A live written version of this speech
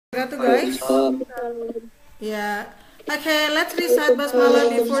Got to guys? Yeah. Okay, let's recite basmalah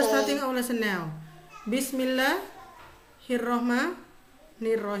before starting our lesson now.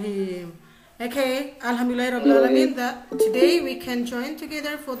 Bismillahirrahmanirrahim. Okay, Alhamdulillahirrahmanirrahim that today we can join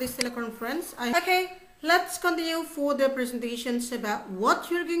together for this teleconference. Okay, let's continue for the presentations about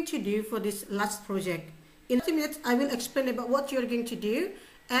what you're going to do for this last project. In 30 minutes, I will explain about what you're going to do.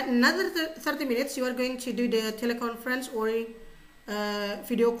 And another 30 minutes, you are going to do the teleconference or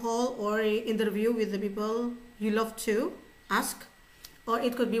video call or interview with the people you love to ask, or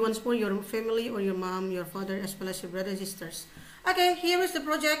it could be once more your family or your mom, your father, as well as your brothers and sisters. Okay, here is the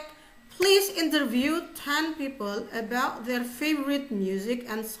project. Please interview 10 people about their favorite music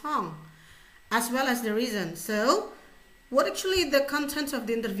and song, as well as the reason. So what actually the content of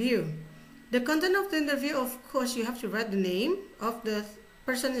the interview? The content of the interview, of course, you have to write the name of the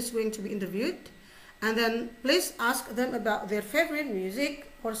person is going to be interviewed, and then please ask them about their favorite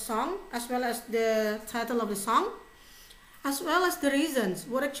music or song, as well as the title of the song, as well as the reasons.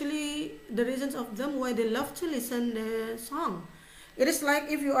 What actually the reasons of them why they love to listen the song. It is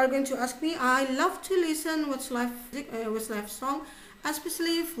like if you are going to ask me, I love to listen Westlife song,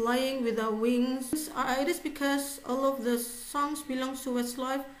 especially Flying Without Wings. It is because all of the songs belongs to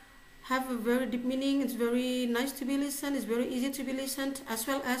Westlife, have a very deep meaning. It's very nice to be listened. It's very easy to be listened, as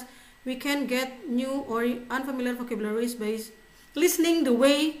well as we can get new or unfamiliar vocabularies by listening the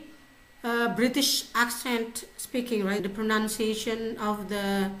way British accent speaking, right? The pronunciation of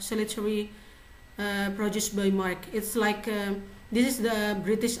the solitary produced by Mark. It's like this is the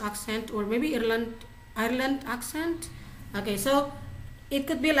British accent, or maybe Ireland accent. Okay, so it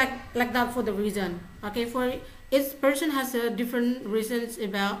could be like that for the reason. Okay, for each person has different reasons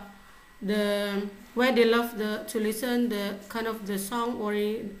about the why they love to listen the kind of the song or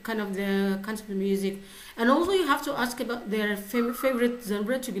kind of the concept of music. And also you have to ask about their favorite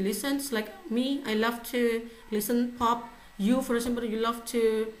genre to be listened. Like me, I love to listen pop. You, for example, you love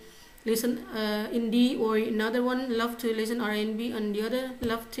to listen indie, or another one love to listen R&B, and the other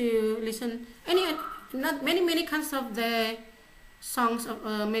love to listen not many kinds of the songs of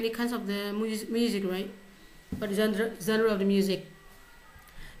many kinds of the music, right? But genre of the music.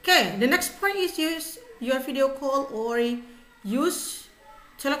 Okay, the next point is use your video call or use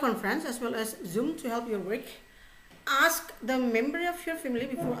teleconference as well as Zoom to help your work. Ask the member of your family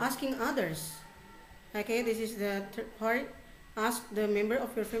before asking others. Okay, this is the third part. Ask the member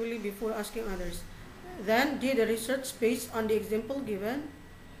of your family before asking others. Then do the research based on the example given.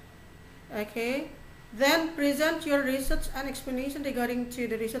 Okay, then present your research and explanation regarding to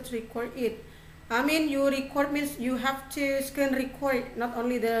the research record it. I mean, you record means you have to screen record not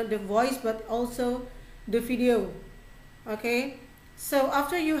only the voice but also the video. Okay, so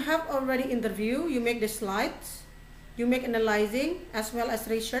after you have already interview, you make the slides, you make analyzing as well as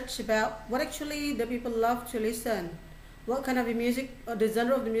research about what actually the people love to listen, what kind of the music or the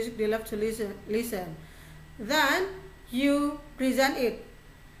genre of the music they love to listen. Then you present it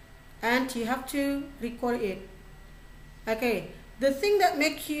and you have to record it. Okay, the thing that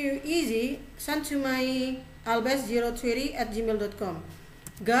makes you easy, send to my albes020@gmail.com.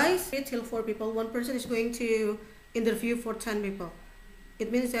 Guys, till 4 people, one person is going to interview for 10 people.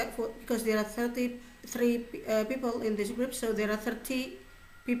 It means that because there are 33 people in this group, so there are 30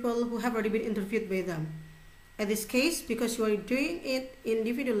 people who have already been interviewed by them. In this case, because you are doing it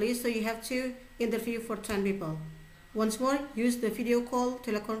individually, so you have to interview for 10 people. Once more, use the video call,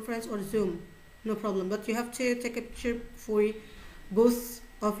 teleconference, or Zoom. No problem, but you have to take a picture for both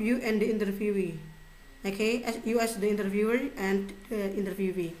of you and the interviewee. Okay, as you as the interviewer and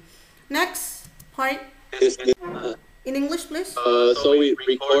interviewee. Next part. In English, please. So we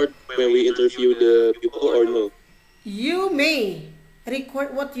record when we interview the people, or no? You may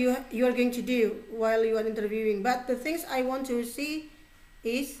record what you are going to do while you are interviewing, but the things I want to see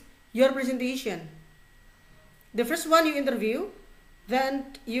is your presentation. The first one you interview, then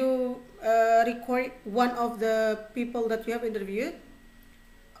you record one of the people that you have interviewed,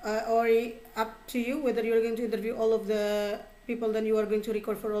 or up to you whether you are going to interview all of the people. Then you are going to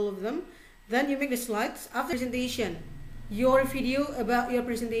record for all of them. Then you make the slides. After presentation, your video about your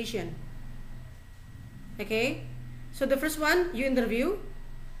presentation. Okay, so the first one you interview,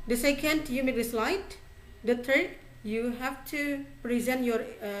 the second you make the slide, the third you have to present your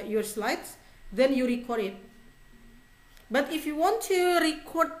slides, then you record it. But if you want to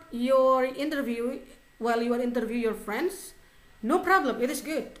record your interview while you are interviewing your friends, no problem, it is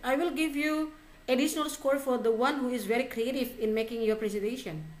good. I will give you additional score for the one who is very creative in making your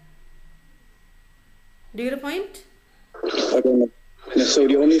presentation. Do you get the point? Okay. So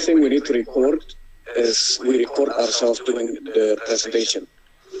the only thing we need to record is we record ourselves doing the presentation.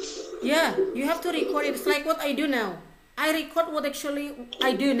 Yeah, you have to record it. It's like what I do now. I record what actually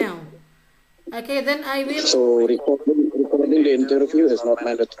I do now. Okay, then I will. So recording the interview is not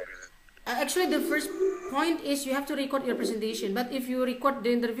mandatory. Actually, the first point is you have to record your presentation. But if you record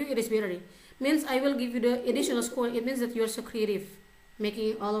the interview, it is better. Means I will give you the additional score. It means that you are so creative,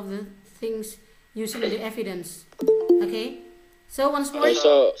 making all of the things using the evidence. Okay. So once more.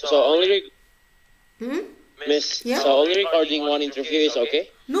 So only Hmm? Miss. Yeah. So only recording one interview is okay.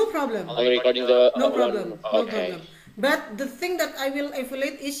 No problem. Only recording the No problem. No Okay. problem. But the thing that I will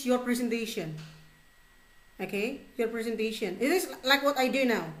evaluate is your presentation. Okay, your presentation. It is like what I do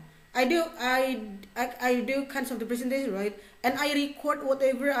now. I do kinds of the presentation, right? And I record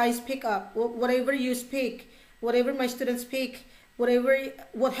whatever I speak up, whatever you speak, whatever my students speak,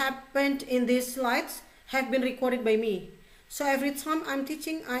 what happened in these slides have been recorded by me. So every time I'm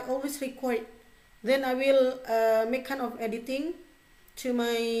teaching, I always record. Then I will make kind of editing to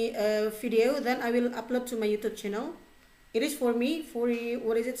my video. Then I will upload to my YouTube channel. It is for me, for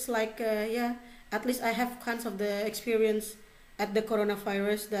what is it? It's like yeah. At least I have kinds of the experience at the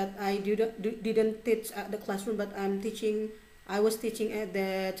coronavirus that I didn't teach at the classroom, but I was teaching at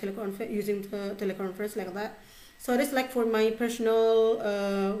the teleconference, using the teleconference like that. So it is like for my personal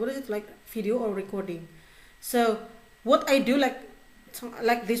what is it, like video or recording. So what I do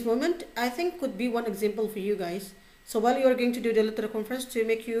like this moment, I think could be one example for you guys. So while you are going to do the teleconference, to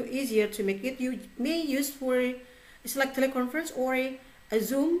make you easier to make it, you may use for, it's like teleconference or a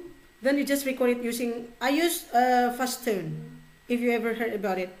Zoom. Then you just record it using, I use Fast Tone, if you ever heard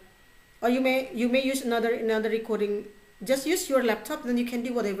about it. Or you may use another recording. Just use your laptop, then you can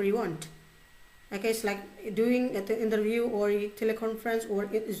do whatever you want. Okay, it's like doing an interview or a teleconference or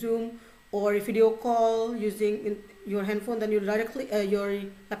a Zoom or a video call using your handphone. Then you directly your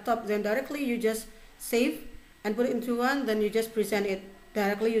laptop. Then directly you just save and put it into one. Then you just present it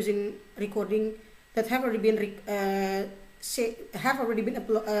directly using recording that have already been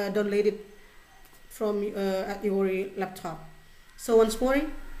downloaded from at your laptop. So once more,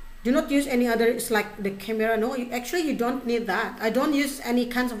 do not use any other. It's like the camera. No, actually you don't need that. I don't use any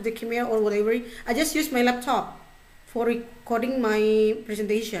kinds of the camera or whatever. I just use my laptop for recording my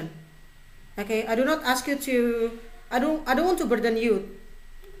presentation. Okay, I do not ask you to. I don't want to burden you.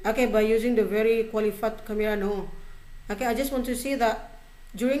 Okay, by using the very qualified camera. No. Okay, I just want to say that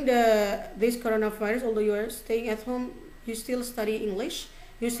during this coronavirus, although you are staying at home, you still study English,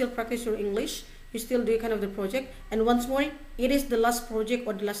 you still practice your English, you still do kind of the project. And once more, it is the last project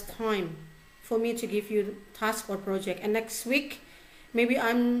or the last time for me to give you the task or project. And next week, maybe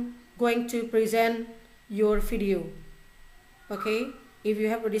I'm going to present your video. Okay, if you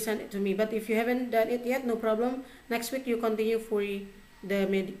have already sent it to me. But if you haven't done it yet, no problem. Next week you continue for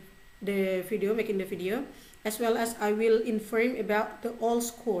the video, making the video, as well as I will inform about the all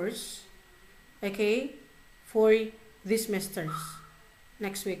scores. Okay, for these semesters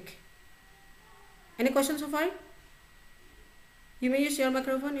next week. Any questions so far? You may use your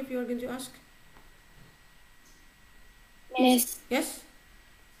microphone if you are going to ask. Yes. Yes?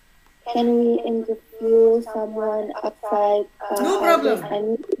 Can we interview someone outside? No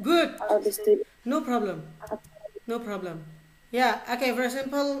problem. Good. Of the studio? No problem. No problem. Yeah, okay, for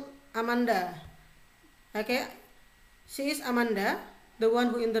example, Amanda. Okay, she is Amanda, the one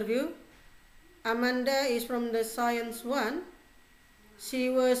who interviewed. Amanda is from the Science 1. She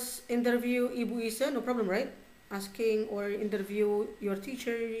was interview Ibu Isa, no problem, right? Asking or interview your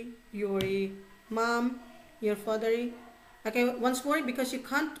teacher, your mom, your father. Okay, once more, because you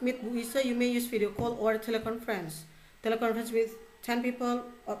can't meet Bu Isa, you may use video call or teleconference. Teleconference with 10 people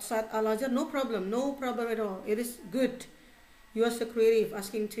outside AZHAR, no problem at all. It is good. You are so creative,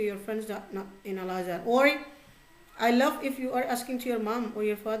 asking to your friends that not in AZHAR. Or I love if you are asking to your mom or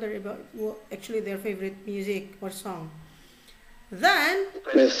your father about actually their favorite music or song. Then,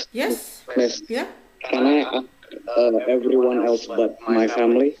 Miss. yes, Miss. yeah, Can I ask everyone else but my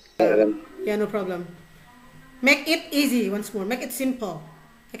family? yeah, no problem. Make it easy once more. Make it simple.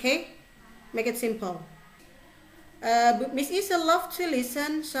 Okay, make it simple. Miss Isa love to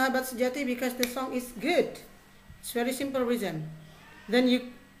listen Sahabat Sejati because the song is good. It's very simple reason. Then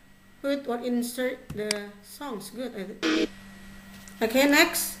you put or insert the songs. Good. Okay,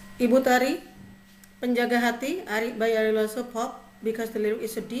 next, Ibu Tari, Penjaga Hati, by Ari Lasso, pop, because the lyric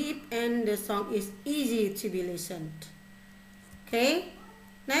is so deep and the song is easy to be listened. Okay,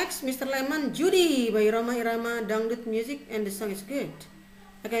 next, Mr. Lemon, Judy, by Roma Irama, dangdut music, and the song is good.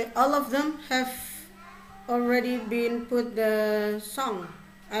 Okay, all of them have already been put the song.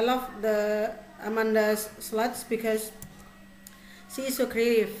 I love the Amanda's slides because she is so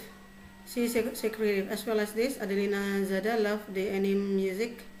creative. She is so creative. As well as this, Adelina Zada love the anime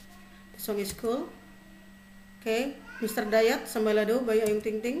music. song is cool. Okay, Mr. Dayat, Sambalado by Ayung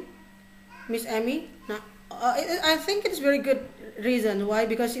Ting Ting. Miss Amy. Now, I think it's very good reason why,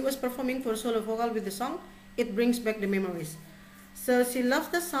 because she was performing for solo vocal with the song. It brings back the memories. So she loves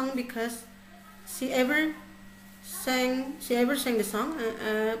the song because she ever sang the song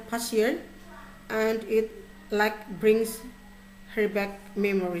past year, and it like brings her back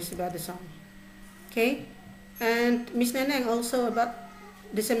memories about the song. Okay, and Miss Neneng also about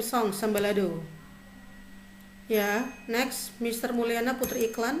the same song, Sambalado. Yeah. Next, Mr. Mulyana Putri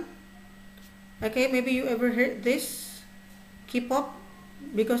Iklan. Okay, maybe you ever heard this K-pop,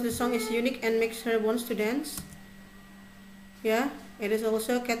 because the song is unique and makes her wants to dance. Yeah, it is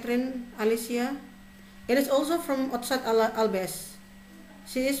also Catherine Alicia. It is also from Otsat Albes.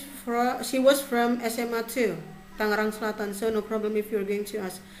 She was from SMA 2, Tangerang Selatan, so no problem if you're going to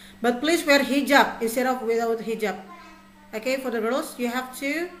ask. But please wear hijab instead of without hijab. Okay, for the girls, you have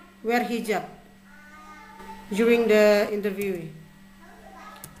to wear hijab during the interview.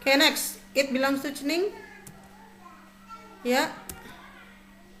 Okay, next. It belongs to Chening. Yeah.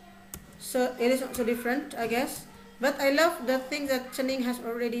 So it is also different, I guess. But I love the things that Chening has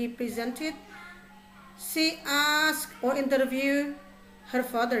already presented. She asked or interviewed her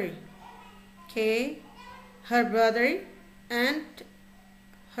father, okay, her brother, and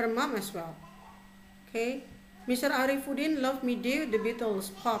her mom as well. Okay. Mr. Arifuddin love me do the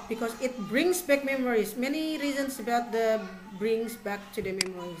Beatles pop because it brings back memories. Many reasons about the brings back to the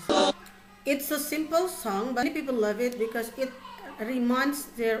memories. It's a simple song, but many people love it because it reminds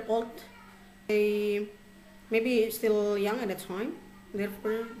their old, they maybe still young at the time,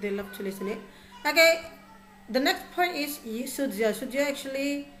 therefore they love to listen it. Okay, the next part is Sudja. Sudja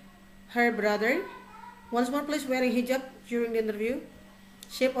actually her brother. Once more, please wearing hijab during the interview.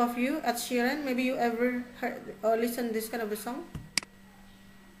 Shape of You at Sheeran. Maybe you ever heard or listened this kind of the song?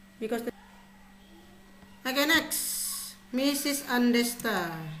 Because okay, next, Mrs. Andesta.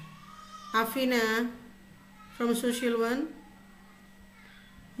 Afina from Social One.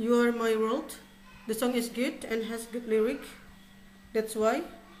 You Are My World. The song is good and has good lyric. That's why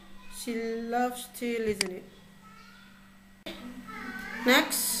she loves to listen it.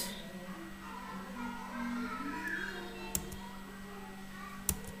 Next.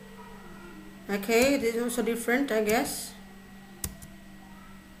 Okay, this is also different, I guess.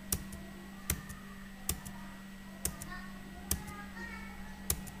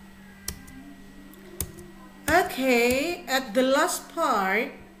 Okay, at the last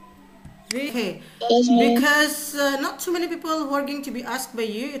part, okay, because not too many people who are going to be asked by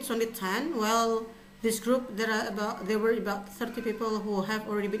you. It's only 10. Well, this group there were about 30 people who have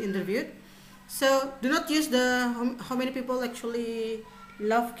already been interviewed. So do not use the how many people actually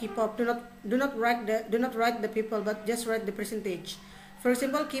love K-pop. Do not write the people, but just write the percentage. For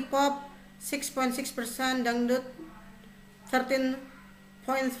example, K-pop 6.6%, dangdut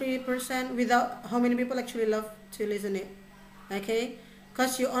 13.3%, without how many people actually love to listen it. Okay,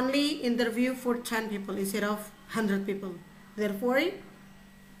 because you only interview for 10 people instead of 100 people. Therefore,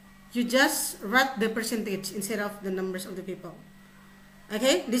 you just write the percentage instead of the numbers of the people.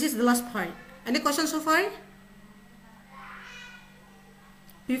 Okay, this is the last part. Any questions so far?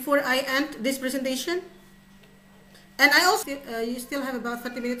 Before I end this presentation, and I also you still have about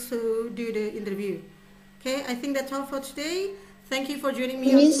 30 minutes to do the interview. Okay, I think that's all for today. Thank you for joining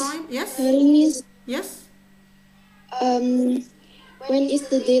me on time. Yes. Miss, Yes. when is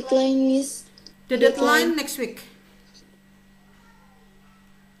the deadline, Miss? The deadline next week.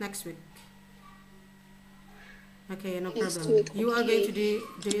 Next week. Okay, no problem. Week, You are going to do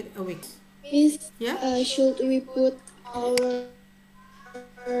it a week. Miss, Yeah. should we put our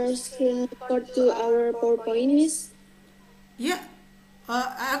screen record to our PowerPoint, Miss? Yeah.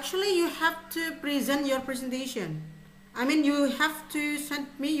 Actually, you have to present your presentation. I mean, you have to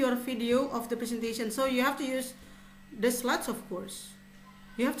send me your video of the presentation. So you have to use the slides, of course.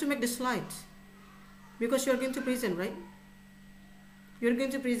 You have to make the slides because you're going to present, right? You're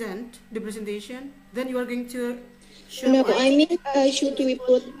going to present the presentation. Then you are going to show. No, I mean, should we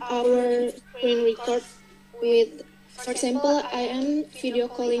put our screen record with, for example, I am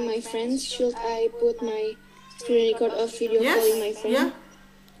video calling my friends. Should I put my screen record of video calling my friend? Yeah.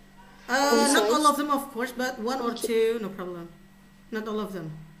 Not all of them, of course, but one or two, no problem. Not all of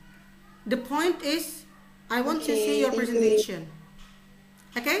them. The point is, I want to see your presentation.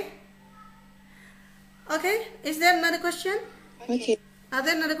 Okay? Okay, is there another question? Okay. Are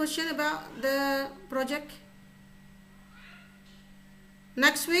there another question about the project?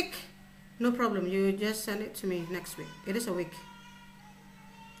 Next week? No problem, you just send it to me next week. It is a week.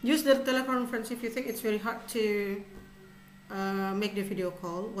 Use the teleconference if you think it's very hard to make the video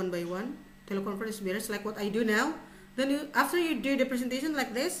call one by one. Teleconference is better, like what I do now. Then after you do the presentation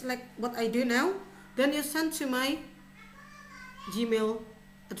like this, like what I do now, then you send to my Gmail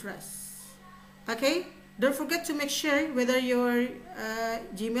address. Okay, don't forget to make sure whether your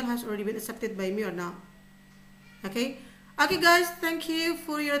Gmail has already been accepted by me or not. Okay, guys, thank you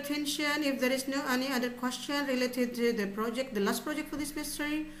for your attention. If there is no any other question related to the project, the last project for this semester,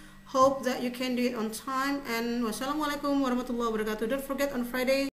 hope that you can do it on time. And wassalamualaikum warahmatullahi wabarakatuh. Don't forget on Friday